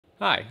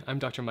Hi, I'm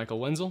Dr. Michael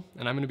Wenzel,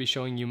 and I'm going to be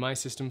showing you my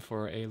system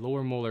for a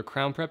lower molar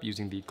crown prep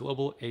using the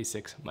Global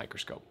A6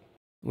 microscope.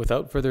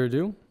 Without further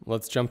ado,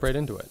 let's jump right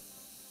into it.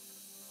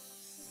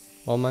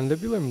 While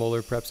mandibular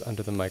molar preps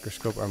under the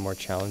microscope are more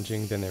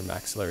challenging than their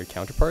maxillary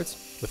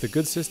counterparts, with a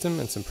good system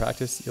and some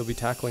practice, you'll be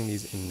tackling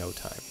these in no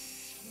time.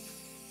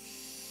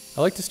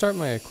 I like to start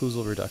my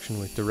occlusal reduction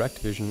with direct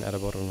vision at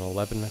about an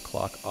 11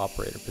 o'clock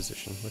operator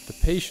position, with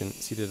the patient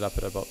seated up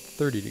at about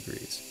 30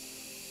 degrees.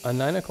 A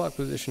 9 o'clock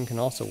position can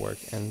also work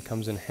and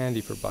comes in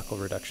handy for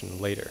buccal reduction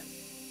later.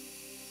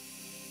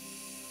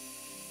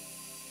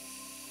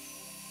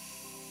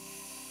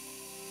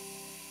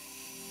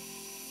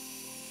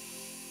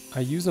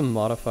 I use a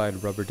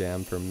modified rubber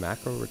dam for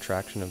macro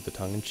retraction of the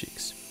tongue and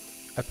cheeks.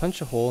 I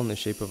punch a hole in the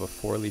shape of a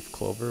 4-leaf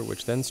clover,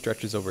 which then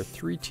stretches over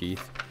 3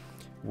 teeth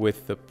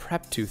with the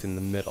prep tooth in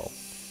the middle.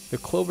 The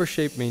clover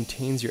shape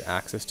maintains your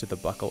access to the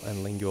buccal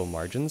and lingual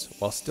margins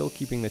while still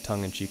keeping the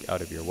tongue and cheek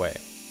out of your way.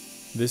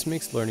 This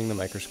makes learning the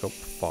microscope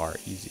far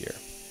easier.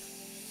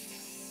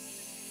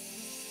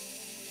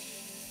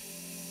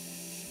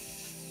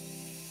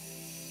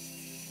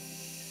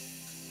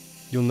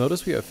 You'll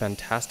notice we have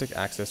fantastic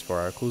access for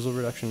our occlusal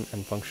reduction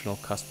and functional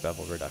cusp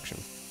bevel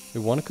reduction. We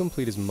want to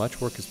complete as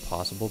much work as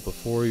possible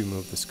before we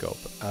move the scope,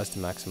 as to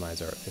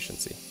maximize our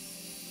efficiency.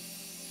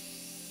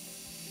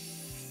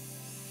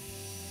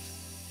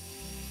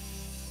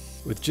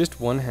 With just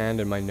one hand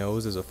and my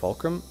nose as a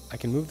fulcrum, I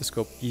can move the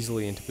scope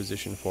easily into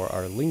position for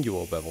our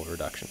lingual bevel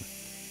reduction.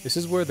 This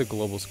is where the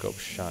global scope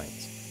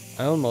shines.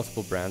 I own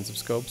multiple brands of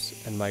scopes,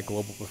 and my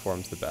global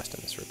performs the best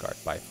in this regard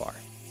by far.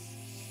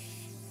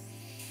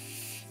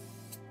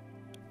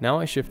 Now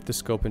I shift the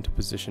scope into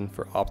position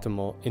for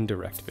optimal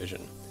indirect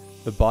vision.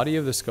 The body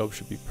of the scope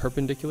should be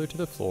perpendicular to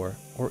the floor,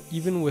 or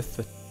even with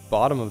the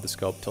bottom of the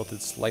scope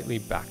tilted slightly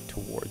back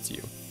towards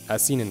you,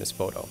 as seen in this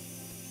photo.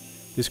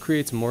 This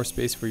creates more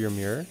space for your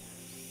mirror,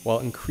 while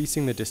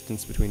increasing the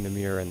distance between the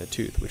mirror and the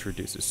tooth, which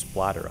reduces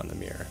splatter on the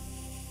mirror.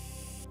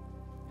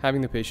 Having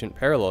the patient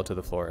parallel to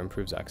the floor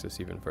improves access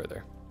even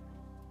further.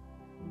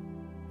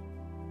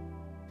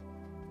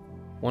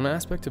 One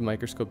aspect of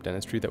microscope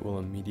dentistry that will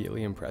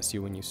immediately impress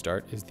you when you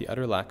start is the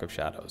utter lack of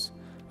shadows.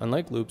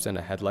 Unlike loupes and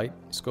a headlight,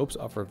 scopes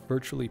offer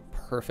virtually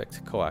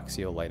perfect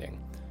coaxial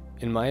lighting.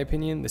 In my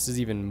opinion, this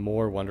is even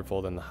more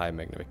wonderful than the high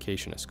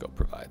magnification a scope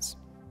provides.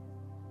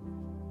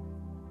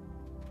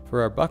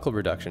 For our buccal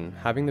reduction,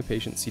 having the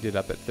patient seated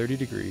up at 30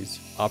 degrees,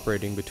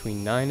 operating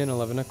between 9 and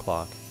 11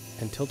 o'clock,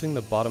 and tilting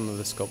the bottom of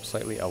the scope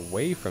slightly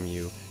away from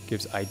you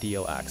gives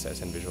ideal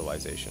access and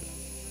visualization.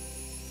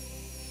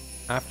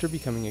 After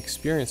becoming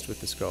experienced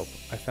with the scope,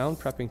 I found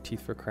prepping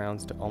teeth for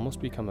crowns to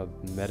almost become a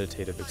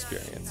meditative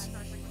experience.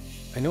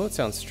 I know it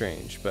sounds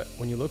strange, but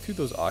when you look through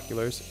those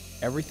oculars,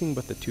 everything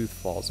but the tooth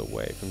falls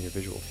away from your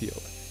visual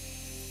field.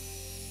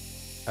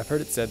 I've heard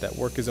it said that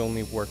work is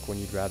only work when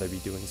you'd rather be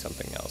doing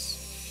something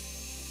else.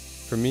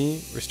 For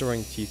me,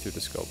 restoring teeth through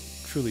the scope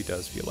truly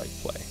does feel like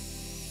play.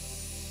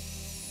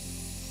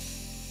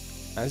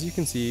 As you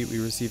can see, we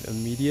receive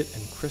immediate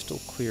and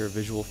crystal clear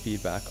visual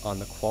feedback on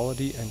the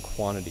quality and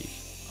quantity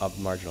of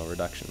marginal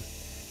reduction.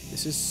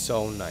 This is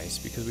so nice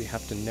because we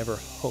have to never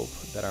hope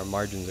that our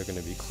margins are going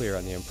to be clear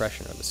on the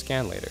impression or the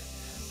scan later.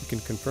 We can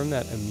confirm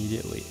that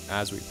immediately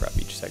as we prep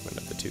each segment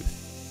of the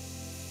tooth.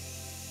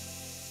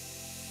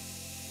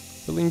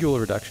 For lingual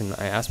reduction,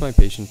 I ask my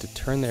patient to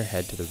turn their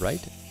head to the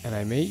right, and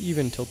I may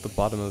even tilt the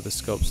bottom of the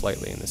scope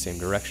slightly in the same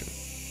direction.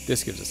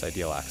 This gives us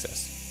ideal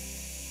access.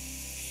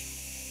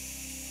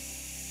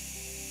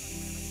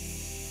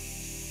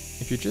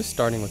 If you're just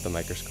starting with the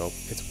microscope,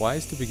 it's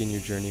wise to begin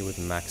your journey with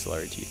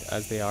maxillary teeth,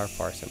 as they are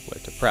far simpler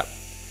to prep.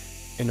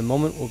 In a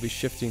moment, we'll be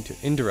shifting to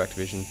indirect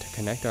vision to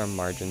connect our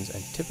margins,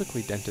 and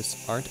typically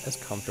dentists aren't as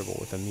comfortable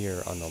with a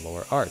mirror on the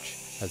lower arch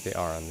as they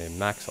are on the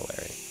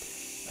maxillary.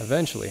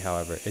 Eventually,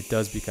 however, it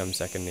does become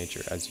second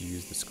nature as you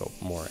use the scope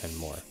more and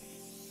more.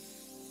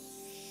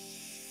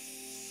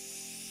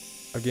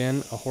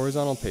 Again, a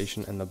horizontal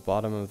patient and the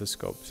bottom of the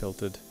scope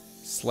tilted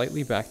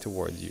slightly back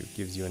towards you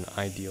gives you an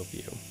ideal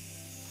view.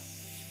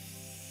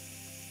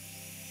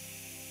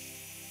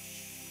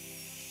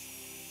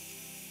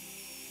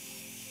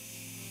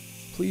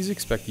 Please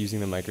expect using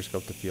the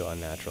microscope to feel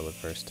unnatural at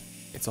first.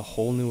 It's a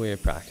whole new way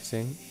of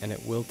practicing, and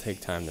it will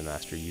take time to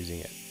master using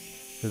it.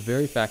 The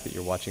very fact that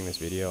you're watching this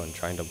video and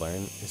trying to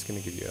learn is going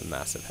to give you a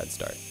massive head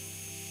start.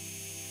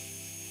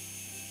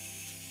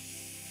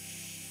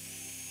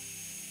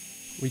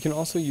 We can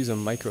also use a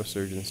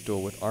microsurgeon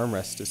stool with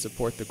armrests to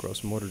support the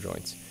gross motor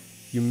joints.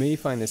 You may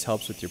find this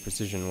helps with your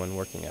precision when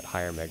working at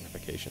higher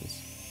magnifications.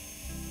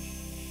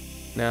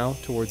 Now,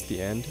 towards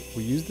the end,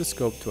 we use the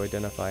scope to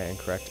identify and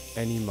correct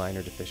any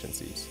minor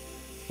deficiencies.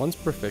 Once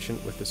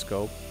proficient with the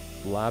scope,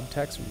 lab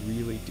techs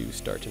really do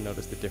start to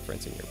notice the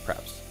difference in your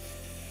preps.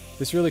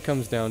 This really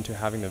comes down to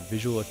having the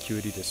visual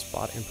acuity to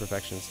spot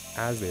imperfections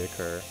as they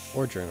occur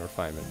or during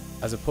refinement,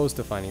 as opposed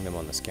to finding them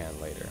on the scan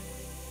later.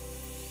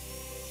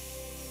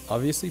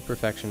 Obviously,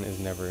 perfection is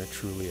never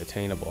truly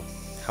attainable.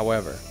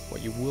 However,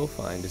 what you will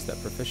find is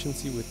that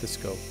proficiency with the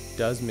scope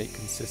does make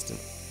consistent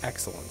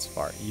excellence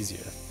far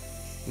easier.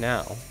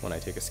 Now, when I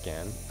take a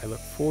scan, I look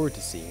forward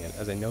to seeing it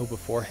as I know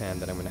beforehand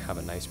that I'm going to have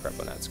a nice prep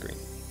on that screen.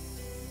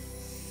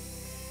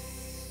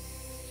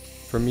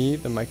 For me,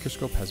 the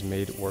microscope has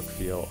made work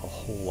feel a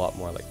whole lot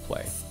more like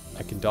play.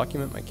 I can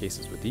document my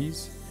cases with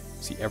ease,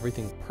 see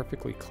everything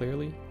perfectly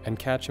clearly, and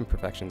catch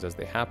imperfections as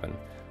they happen,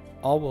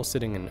 all while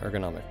sitting in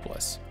ergonomic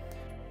bliss.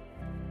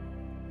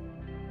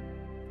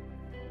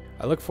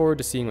 I look forward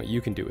to seeing what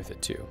you can do with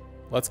it too.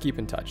 Let's keep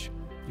in touch.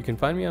 You can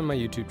find me on my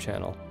YouTube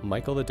channel,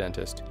 Michael the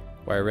Dentist,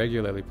 where I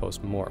regularly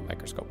post more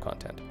microscope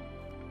content.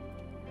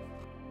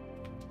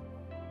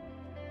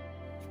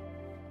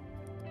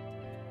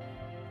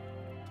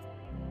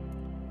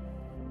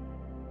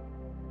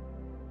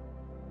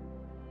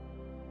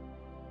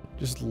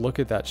 Just look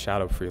at that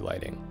shadow-free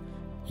lighting.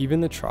 Even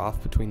the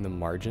trough between the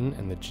margin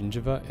and the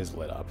gingiva is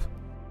lit up.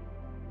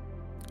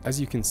 As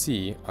you can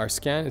see, our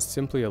scan is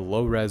simply a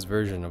low-res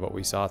version of what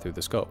we saw through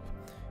the scope.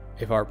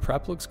 If our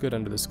prep looks good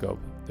under the scope,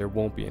 there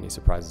won't be any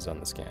surprises on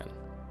the scan.